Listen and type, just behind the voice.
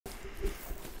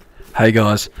Hey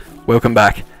guys, welcome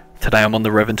back. Today I'm on the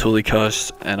Revontuli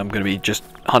Coast and I'm going to be just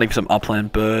hunting for some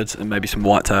upland birds and maybe some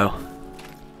whitetail.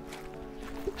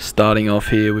 Starting off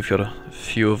here, we've got a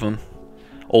few of them.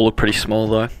 All look pretty small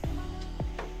though.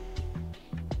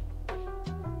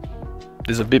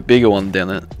 There's a bit bigger one down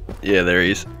there. Yeah, there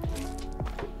he is.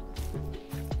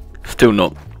 Still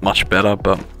not much better,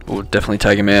 but we'll definitely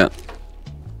take him out.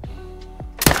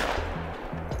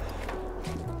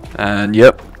 And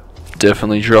yep,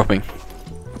 definitely dropping.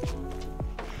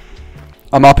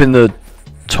 I'm up in the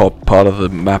top part of the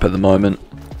map at the moment.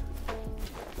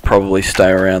 Probably stay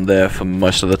around there for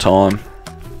most of the time.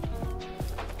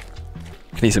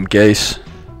 Can hear some geese.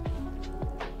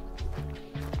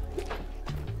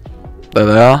 There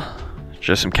they are.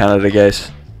 Just some Canada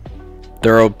geese.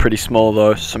 They're all pretty small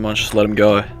though, so I might just let them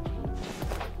go.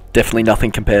 Definitely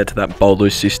nothing compared to that bold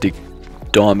leucistic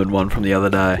diamond one from the other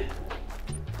day.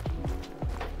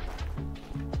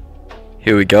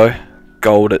 Here we go.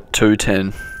 Gold at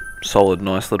 210. Solid,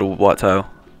 nice little whitetail.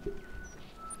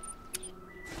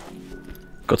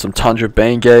 Got some Tundra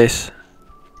bean geese.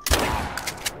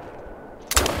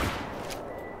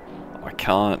 I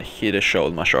can't hit a shot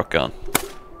with my shotgun.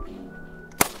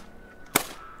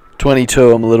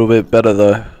 22, I'm a little bit better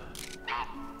though.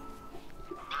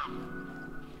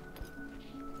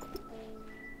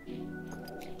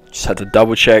 Just had to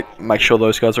double check, make sure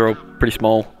those guys are all pretty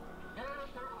small.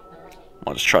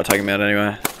 I'll just try to take him out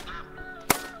anyway.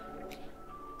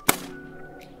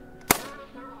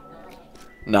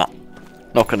 Nah,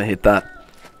 not gonna hit that.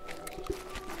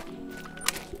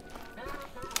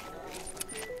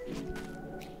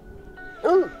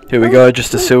 Here we go,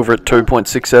 just a silver at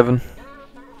 2.67.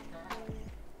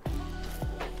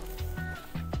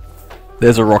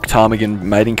 There's a rock ptarmigan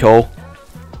mating call.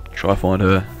 Try find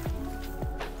her.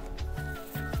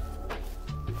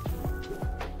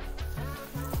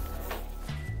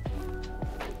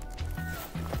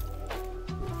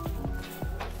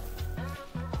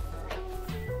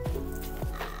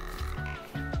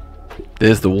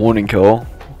 There's the warning call.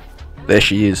 There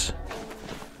she is.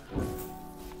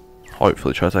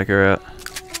 Hopefully try to take her out.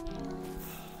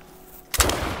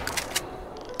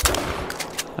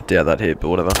 I doubt that hit, but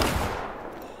whatever.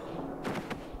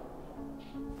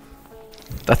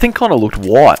 That thing kind of looked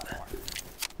white.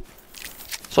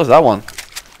 So is that one.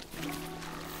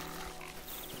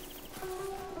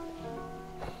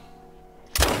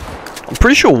 I'm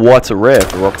pretty sure whites are rare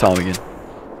for rock ptarmigan.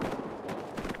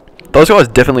 Those guys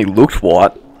definitely looked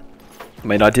white. I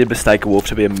mean, I did mistake a wolf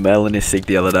to be a melanistic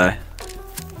the other day.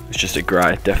 It's just a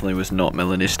grey. Definitely was not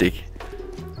melanistic.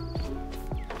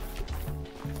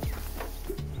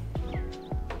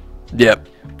 Yep,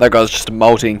 that guy's just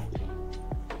molting.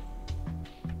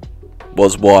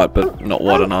 Was white, but not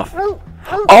white enough.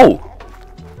 Oh!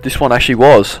 This one actually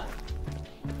was.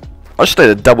 I just need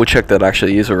to double check that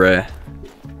actually is a rare.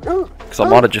 Because I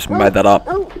might have just made that up.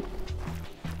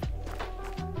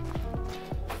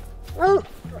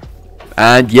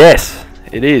 And yes,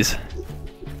 it is.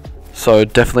 So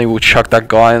definitely we'll chuck that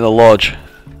guy in the lodge.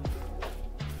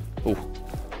 Ooh,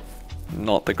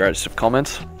 not the greatest of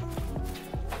comments.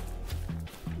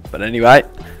 But anyway,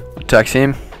 we'll tax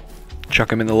him,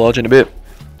 chuck him in the lodge in a bit.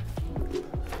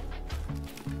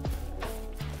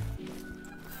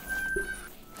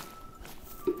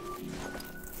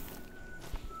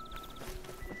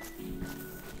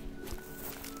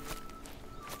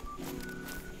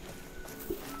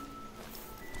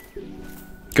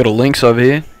 Got a lynx over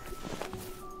here.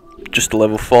 Just a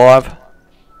level 5.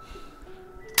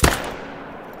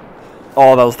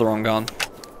 Oh, that was the wrong gun.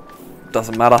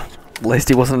 Doesn't matter. At least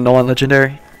he wasn't a 9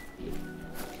 legendary.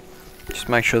 Just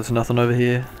make sure there's nothing over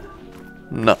here.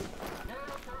 No.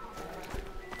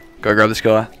 Go grab this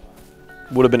guy.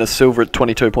 Would have been a silver at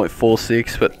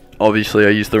 22.46, but obviously I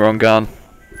used the wrong gun.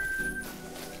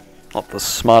 Not the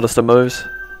smartest of moves.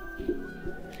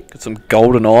 Got some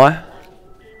golden eye.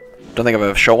 Don't think I've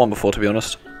ever shot one before, to be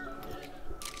honest.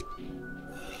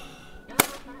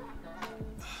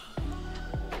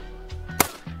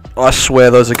 I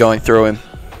swear those are going through him.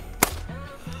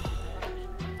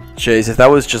 Jeez, if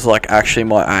that was just like actually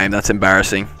my aim, that's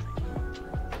embarrassing.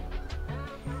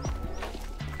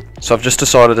 So I've just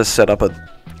decided to set up a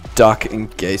duck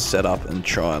and geese setup and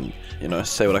try and, you know,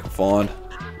 see what I can find.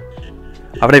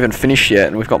 I haven't even finished yet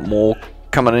and we've got more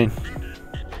coming in.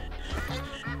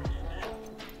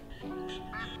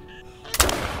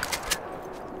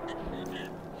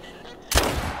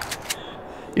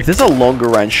 If there's a longer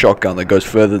range shotgun that goes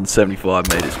further than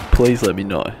 75 meters, please let me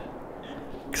know.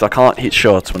 Because I can't hit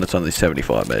shots when it's only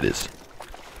 75 meters.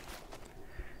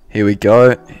 Here we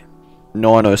go.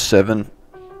 907.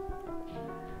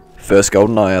 First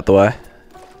golden eye out the way.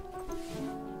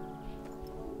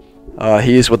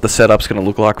 Here's what the setup's going to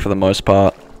look like for the most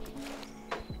part.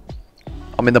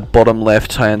 I'm in the bottom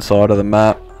left hand side of the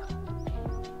map.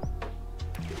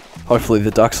 Hopefully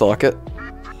the ducks like it.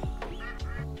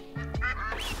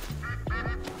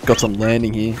 Got some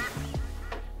landing here.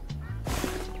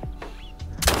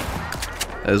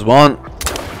 There's one.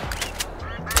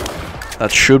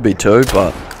 That should be two,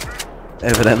 but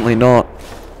evidently not.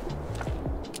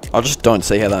 I just don't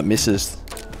see how that misses.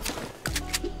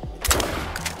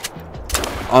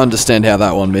 I understand how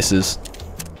that one misses.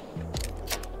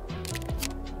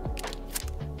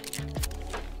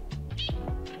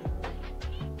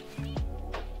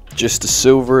 Just a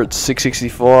silver at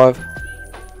 665.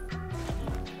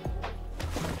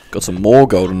 Got some more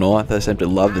goldenite. They seem to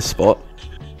love this spot.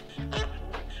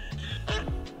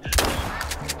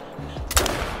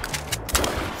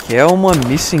 How am I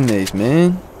missing these,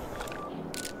 man?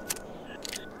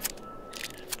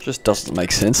 Just doesn't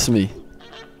make sense to me.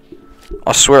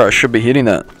 I swear I should be hitting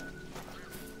that.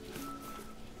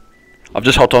 I've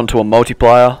just hopped onto a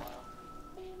multiplayer.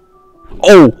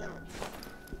 Oh!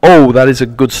 Oh, that is a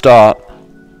good start.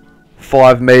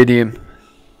 5 medium.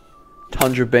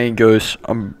 Tundra bean goose.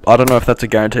 I don't know if that's a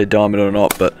guaranteed diamond or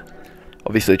not, but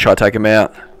obviously try to take him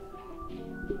out.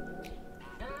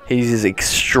 He's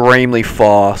extremely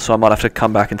far, so I might have to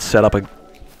come back and set up a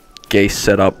geese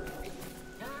setup.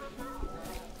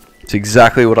 It's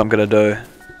exactly what I'm going to do.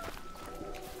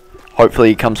 Hopefully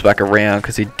he comes back around,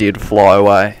 because he did fly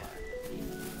away.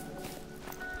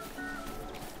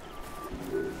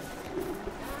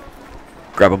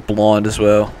 Grab a blind as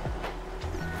well.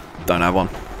 Don't have one.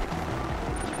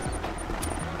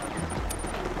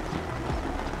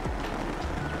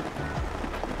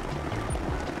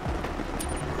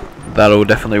 That'll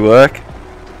definitely work.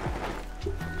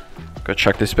 Go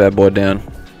chuck this bad boy down.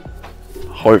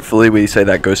 Hopefully we see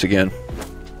that goose again.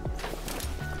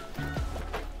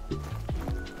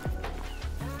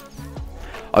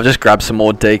 I've just grabbed some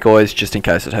more decoys just in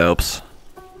case it helps.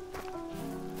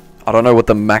 I don't know what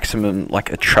the maximum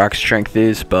attract strength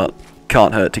is, but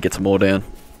can't hurt to get some more down.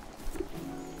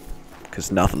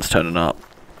 Because nothing's turning up.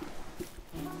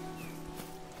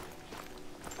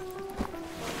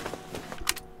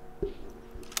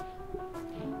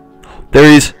 There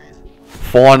he is.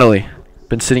 Finally.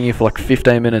 Been sitting here for like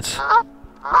 15 minutes.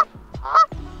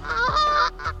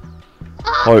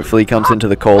 Hopefully he comes into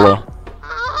the caller.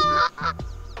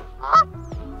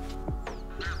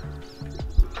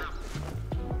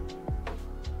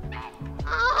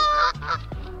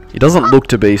 He doesn't look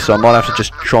to be, so I might have to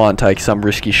just try and take some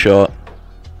risky shot.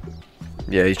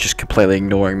 Yeah, he's just completely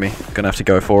ignoring me. Gonna have to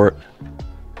go for it.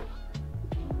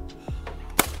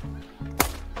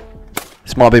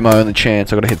 This might be my only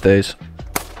chance. I've got to hit these.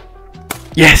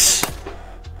 Yes!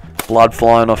 Blood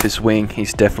flying off his wing.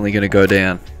 He's definitely going to go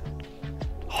down.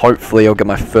 Hopefully I'll get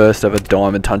my first ever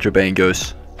diamond Tundra bean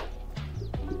goose.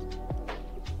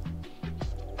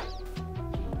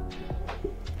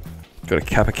 Got a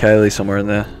capercaillie somewhere in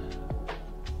there.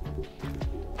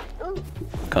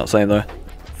 Can't see him though.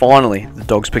 Finally, the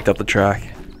dog's picked up the track.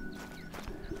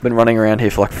 Been running around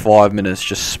here for like 5 minutes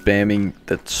just spamming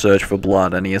the search for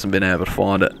blood and he hasn't been able to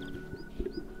find it.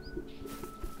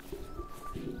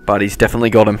 But he's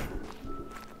definitely got him.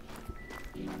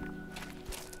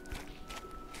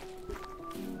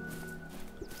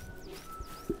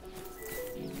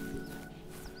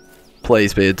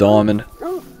 Please be a diamond.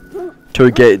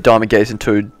 2 diamond geese in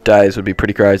 2 days would be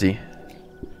pretty crazy.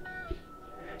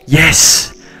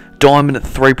 Yes! Diamond at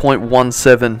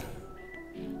 3.17.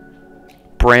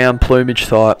 Brown plumage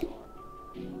type.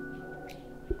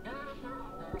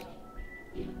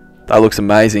 That looks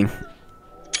amazing.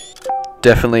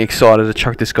 Definitely excited to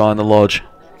chuck this guy in the lodge.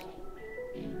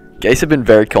 Geese have been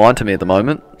very kind to me at the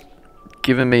moment.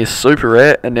 Giving me a super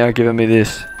rare and now giving me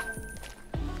this.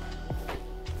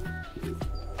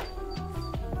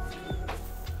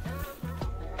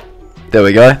 There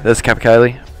we go. There's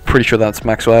capercaillie. Pretty sure that's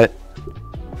max weight.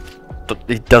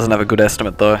 He doesn't have a good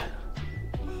estimate though.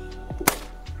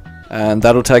 And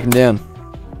that'll take him down.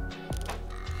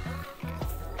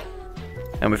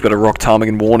 And we've got a rock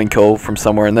ptarmigan warning call from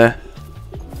somewhere in there.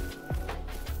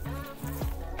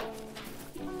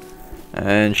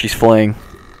 And she's fleeing.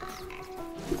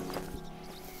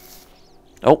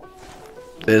 Oh,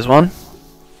 there's one.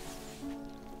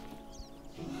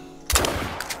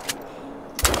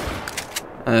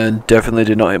 And definitely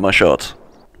did not hit my shots.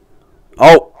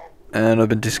 Oh, and I've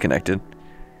been disconnected.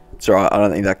 It's alright, I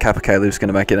don't think that capercaillie was going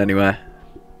to make it anyway.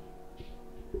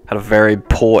 Had a very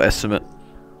poor estimate.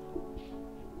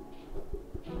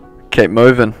 Keep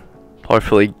moving.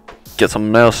 Hopefully get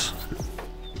something else.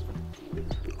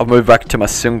 I've moved back to my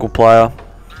single player.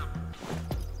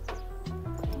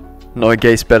 No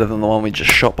geese better than the one we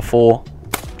just shot before.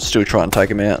 Still try and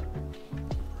take him out.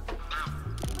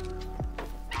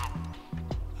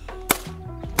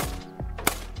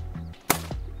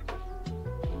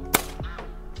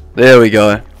 There we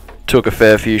go. Took a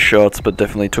fair few shots, but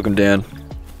definitely took him down.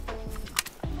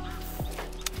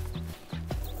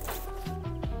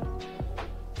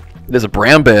 There's a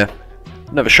brown bear.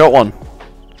 Never shot one.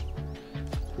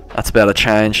 That's about a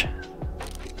change.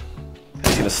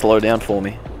 He's going to slow down for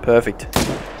me. Perfect.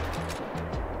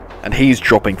 And he's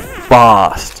dropping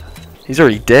fast. He's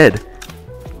already dead.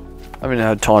 I haven't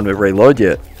had time to reload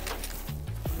yet.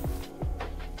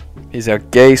 Here's our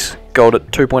geese. Gold at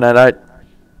 2.88.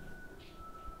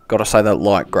 Gotta say that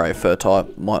light grey fur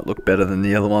type might look better than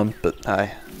the other one, but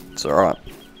hey, it's alright.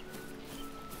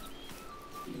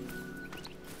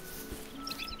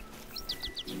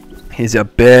 Here's our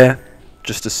bear.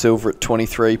 Just a silver at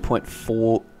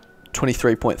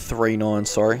 23.39,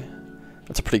 sorry.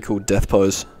 That's a pretty cool death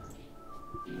pose.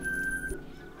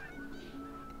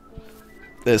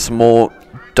 There's some more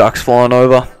ducks flying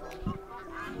over.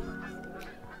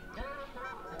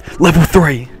 Level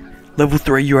 3! Level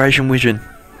 3 Eurasian Vision.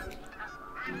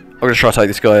 I'm gonna try to take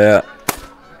this guy out.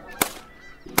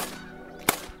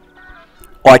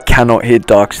 I cannot hit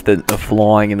ducks that are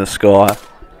flying in the sky.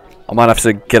 I might have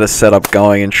to get a setup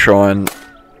going and try and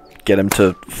get him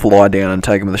to fly down and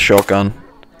take him with a shotgun.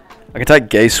 I can take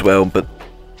geese well, but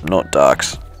not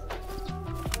ducks.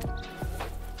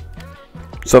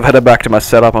 So I've headed back to my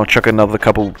setup. I'll chuck another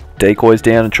couple decoys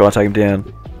down and try to take him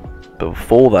down. But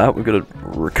before that, we've got a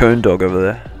raccoon dog over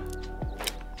there.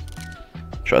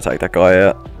 Try to take that guy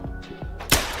out.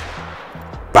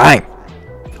 Bang!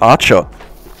 Heart shot.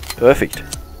 Perfect.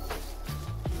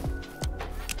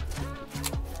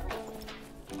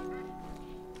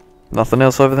 Nothing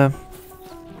else over there.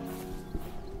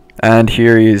 And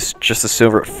here he is, just a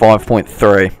silver at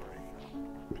 5.3.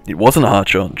 It wasn't a heart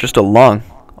shot, just a lung.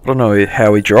 I don't know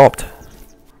how he dropped.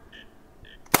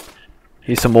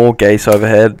 Here's some more geese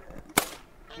overhead.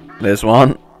 There's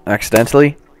one,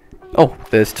 accidentally. Oh,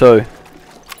 there's two.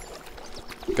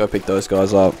 Go pick those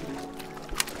guys up.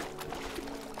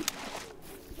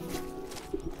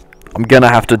 I'm gonna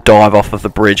have to dive off of the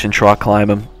bridge and try to claim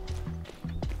them.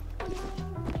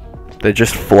 They're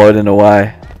just floating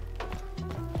away.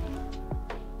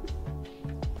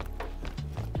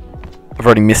 I've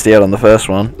already missed out on the first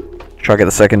one. Try to get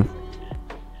the second.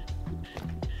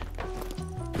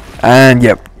 And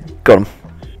yep, got him.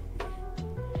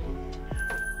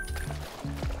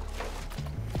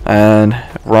 And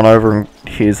run over and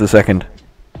here's the second.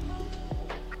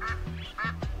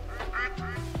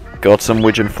 Got some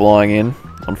widgeon flying in.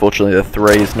 Unfortunately the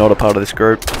 3 is not a part of this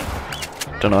group.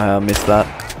 Don't know how I missed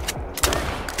that.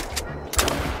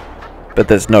 But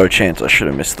there's no chance I should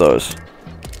have missed those.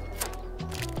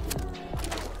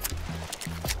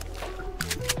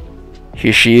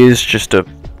 Here she is, just a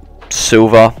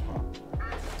silver. Are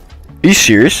you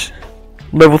serious?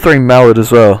 Level 3 mallard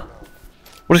as well.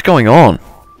 What is going on?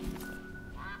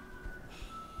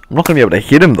 I'm not going to be able to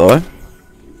hit him though.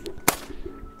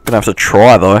 Gonna have to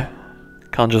try though.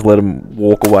 Can't just let him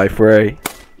walk away free.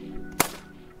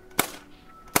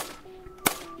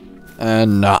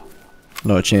 And nah,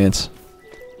 no chance.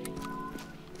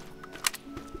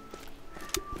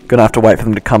 Gonna have to wait for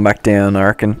them to come back down, I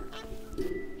reckon.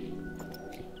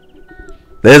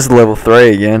 There's the level 3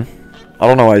 again. I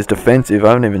don't know why he's defensive. I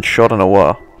haven't even shot in a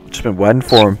while. I've just been waiting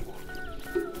for him.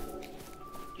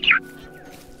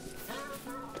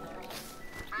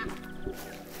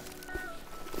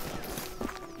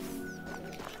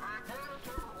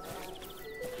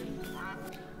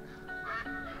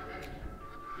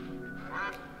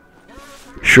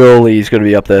 Surely he's going to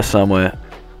be up there somewhere.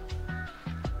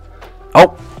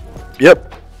 Oh,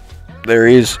 yep, there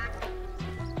he is.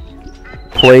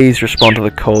 Please respond to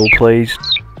the call, please.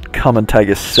 Come and take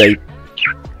a seat.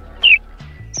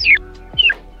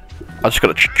 I just got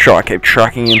to try keep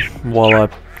tracking him while I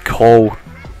call.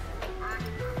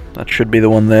 That should be the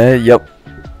one there, yep.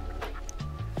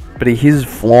 But he is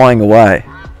flying away,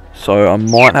 so I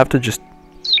might have to just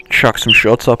chuck some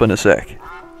shots up in a sec.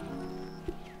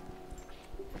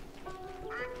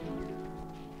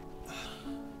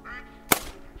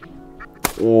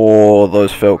 Oh,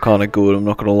 those felt kind of good, I'm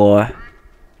not gonna lie.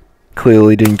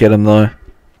 Clearly didn't get him though.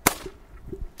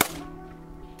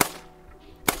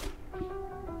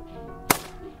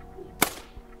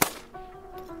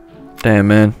 Damn,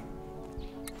 man.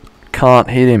 Can't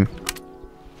hit him.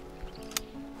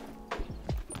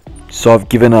 So I've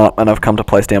given up and I've come to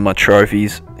place down my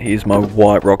trophies. Here's my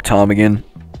white rock ptarmigan.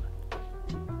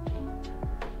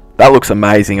 That looks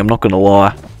amazing, I'm not going to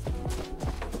lie.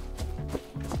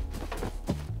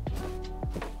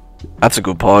 That's a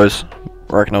good pose.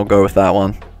 I reckon I'll go with that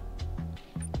one.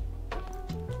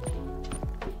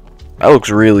 That looks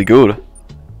really good.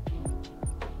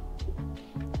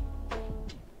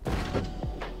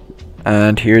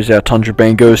 And here's our Tundra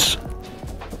Goose.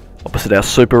 Opposite our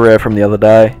super rare from the other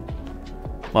day.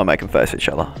 Might make them face each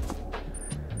other.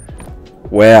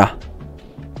 Wow.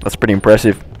 That's pretty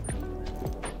impressive.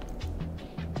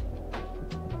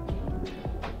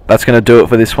 That's going to do it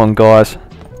for this one, guys.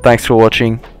 Thanks for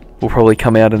watching. We'll probably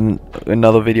come out in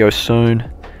another video soon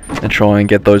and try and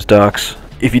get those ducks.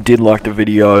 If you did like the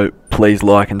video, please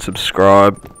like and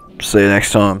subscribe. See you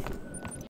next time.